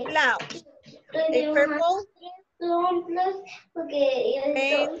blouse. A purple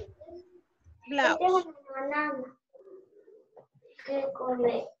blouse.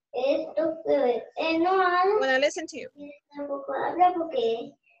 When I listen to you.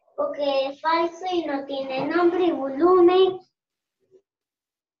 Porque es falso y no tiene nombre y volumen.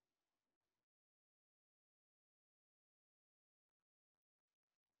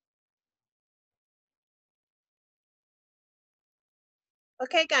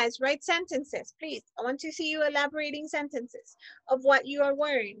 Okay, guys, write sentences, please. I want to see you elaborating sentences of what you are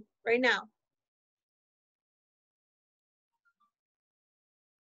wearing right now.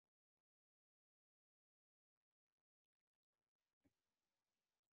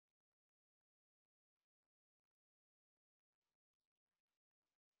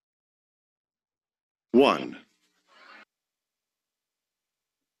 One.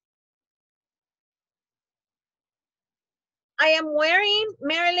 I am wearing,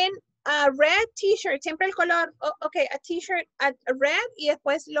 Marilyn, a red t-shirt. Siempre el color, okay, a t-shirt, a red y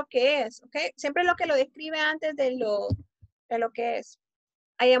después lo que es, okay. Siempre lo que lo describe antes de lo que es.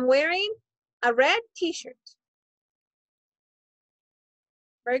 I am wearing a red t-shirt.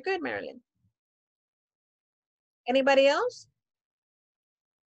 Very good, Marilyn. Anybody else?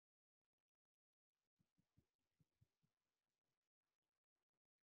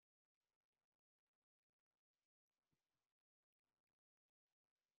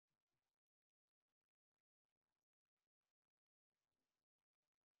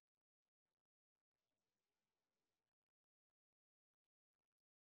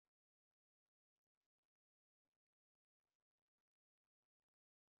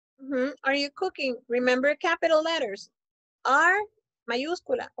 Are you cooking? Remember capital letters. R,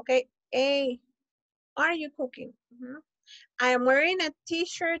 mayúscula, okay. A, are you cooking? I am wearing a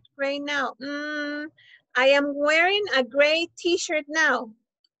t-shirt right now. I am wearing a gray t-shirt now.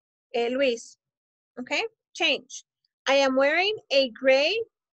 Luis, okay, change. I am wearing a gray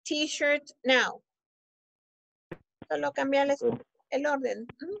t-shirt now. Solo cambiarles el orden.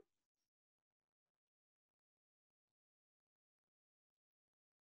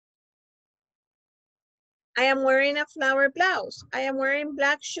 I am wearing a flower blouse. I am wearing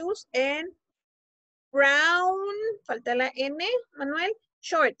black shoes and brown, falta la N, Manuel,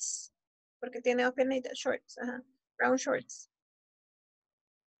 shorts. Porque tiene openita, shorts, brown shorts.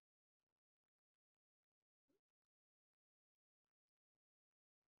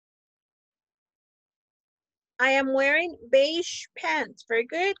 I am wearing beige pants. Very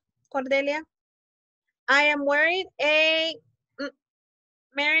good, Cordelia. I am wearing a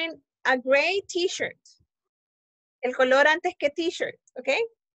gray t-shirt. El color antes que t-shirt, okay?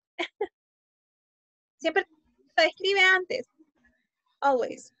 Siempre lo escribe antes.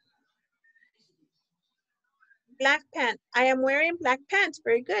 Always. Black pants. I am wearing black pants.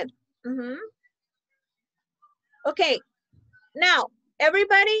 Very good. Okay. Now,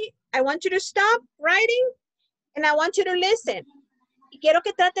 everybody, I want you to stop writing and I want you to listen. Y quiero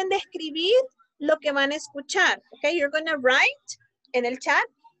que traten de escribir lo que van a escuchar. Okay, you're going to write en el chat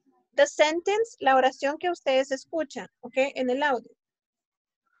the sentence, la oración que ustedes escuchan, okay, en el audio.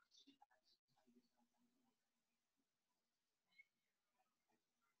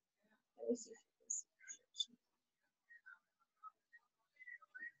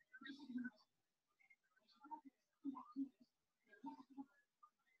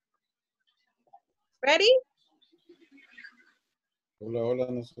 Ready? Hola, hola,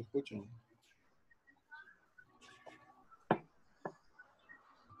 no se escuchan.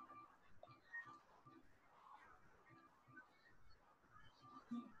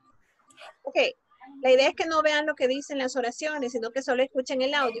 Ok, la idea es que no vean lo que dicen las oraciones, sino que solo escuchen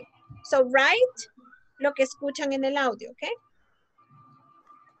el audio. So write lo que escuchan en el audio, ¿ok?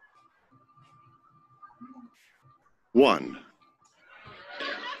 1.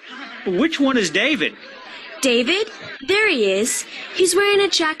 Which one is David? David? There he is. He's wearing a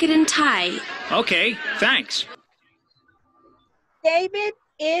jacket and tie. Okay, thanks. David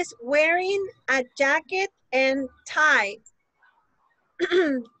is wearing a jacket and tie.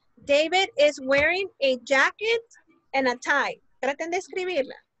 David is wearing a jacket and a tie. Traten de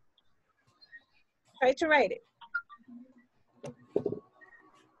escribirla. Try to write it.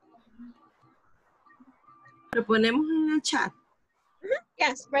 Lo ponemos en el chat.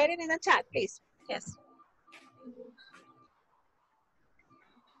 Yes, write it in the chat, please. Yes.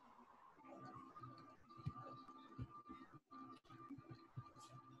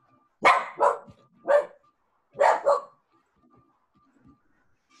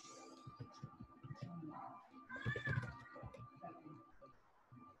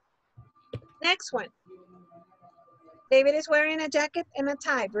 Next one. David is wearing a jacket and a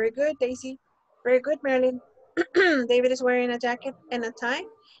tie. Very good, Daisy. Very good, Marilyn. David is wearing a jacket and a tie.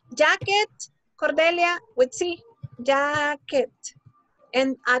 Jacket, Cordelia with C. Jacket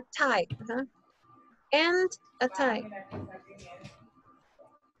and a tie. And a tie.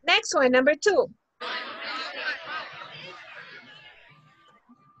 Next one, number 2.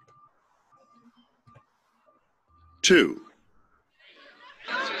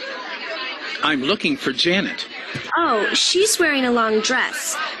 I'm looking for Janet. Oh, she's wearing a long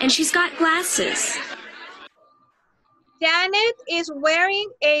dress, and she's got glasses. Janet is wearing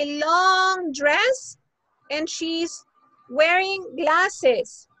a long dress, and she's wearing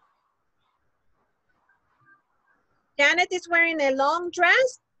glasses. Janet is wearing a long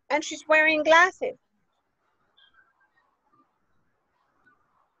dress, and she's wearing glasses.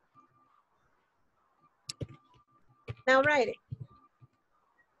 Now write it.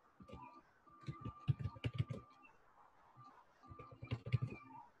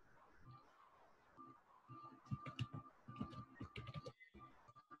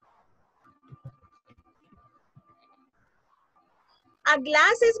 A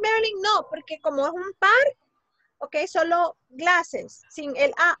glasses, Marilyn, no, porque como es un par, ok, solo glasses, sin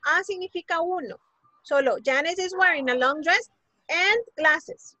el A significa uno. Solo, Janice is wearing a long dress and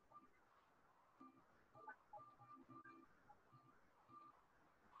glasses.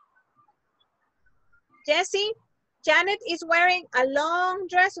 Jessie, Janet is wearing a long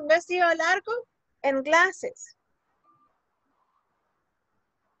dress, un vestido largo, and glasses.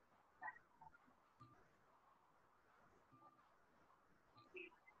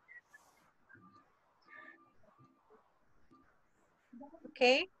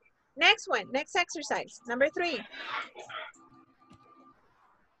 Okay, next one, next exercise, number 3.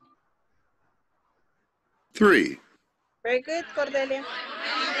 3. Very good, Cordelia.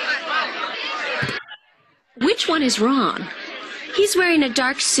 Which one is wrong? He's wearing a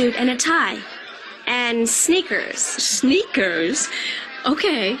dark suit and a tie. And sneakers. Sneakers?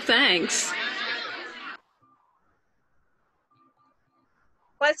 Okay, thanks.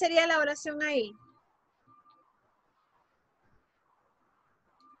 ¿Cuál sería la oración ahí?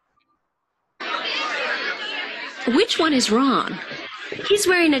 Which one is wrong? He's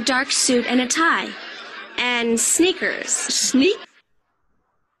wearing a dark suit and a tie. And sneakers.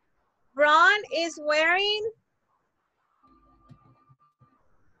 Ron is wearing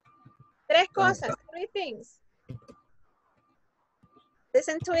 3 cosas, 3 things.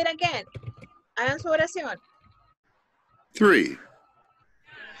 Listen to it again. Hagan su oración. 3.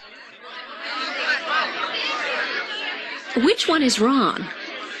 Which one is wrong?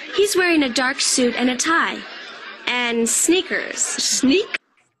 He's wearing a dark suit and a tie. And sneakers.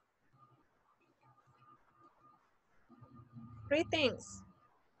 Three things.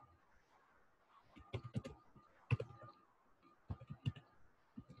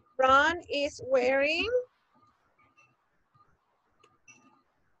 Ron is wearing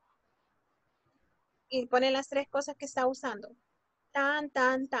y pone las tres cosas que está usando. Tan,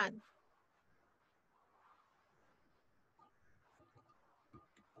 tan, tan.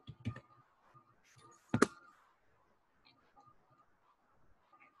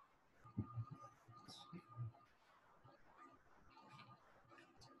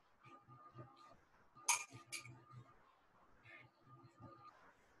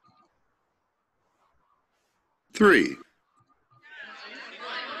 Three.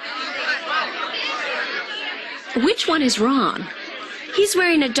 Which one is Ron? He's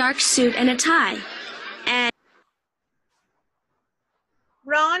wearing a dark suit and a tie. And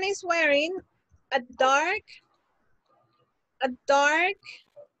Ron is wearing a dark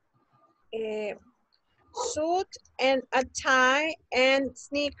suit and a tie and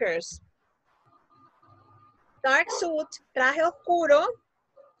sneakers. Dark suit, traje oscuro,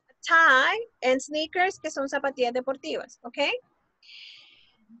 tie and sneakers, que son zapatillas deportivas, ¿ok?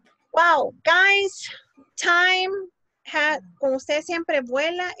 Wow, guys, time, con usted siempre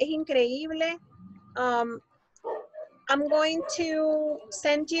vuela, es increíble. I'm going to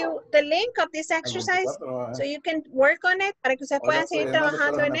send you the link of this exercise so you can work on it para que ustedes puedan seguir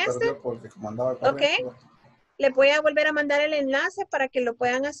trabajando en este. Ok. Les voy a volver a mandar el enlace para que lo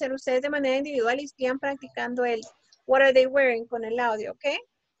puedan hacer ustedes de manera individual y sigan practicando el What are they wearing con el audio, ok?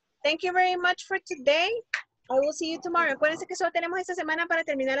 Thank you very much for today. I will see you tomorrow. Acuérdense que solo tenemos esta semana para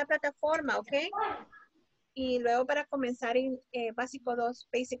terminar la plataforma, ok? Y luego para comenzar en básico 2,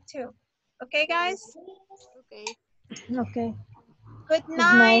 basic 2. Ok, guys? Okay. Okay. Good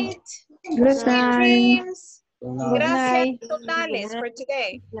night. Good Sweet night. dreams. Good Gracias night. totales for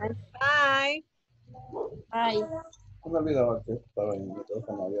today. Bye. Bye. No me olvidaba que estaba en mi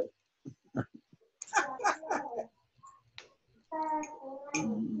teléfono abierto.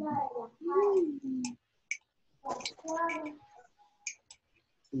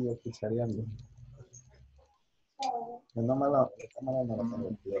 Sigo cuchareando. No me la cámara no la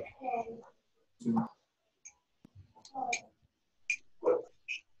tengo.